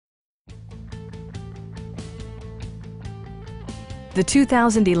the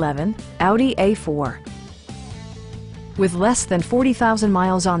 2011 Audi A4. With less than 40,000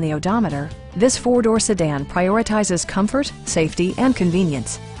 miles on the odometer, this four-door sedan prioritizes comfort, safety, and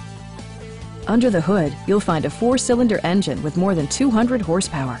convenience. Under the hood, you'll find a four-cylinder engine with more than 200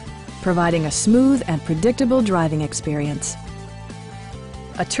 horsepower, providing a smooth and predictable driving experience.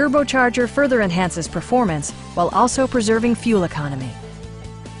 A turbocharger further enhances performance while also preserving fuel economy.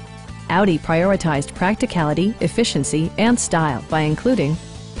 Audi prioritized practicality, efficiency, and style by including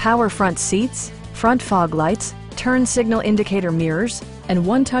power front seats, front fog lights, turn signal indicator mirrors, and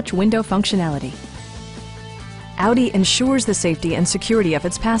one-touch window functionality. Audi ensures the safety and security of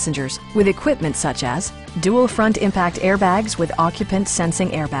its passengers with equipment such as dual front impact airbags with occupant sensing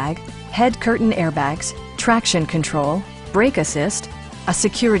airbag, head curtain airbags, traction control, brake assist, a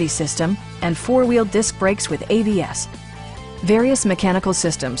security system, and four-wheel disc brakes with ABS. Various mechanical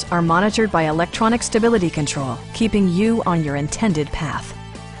systems are monitored by electronic stability control, keeping you on your intended path.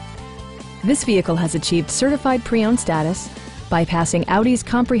 This vehicle has achieved certified pre-owned status by passing Audi's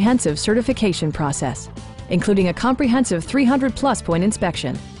comprehensive certification process, including a comprehensive 300+ point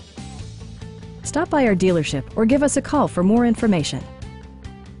inspection. Stop by our dealership or give us a call for more information.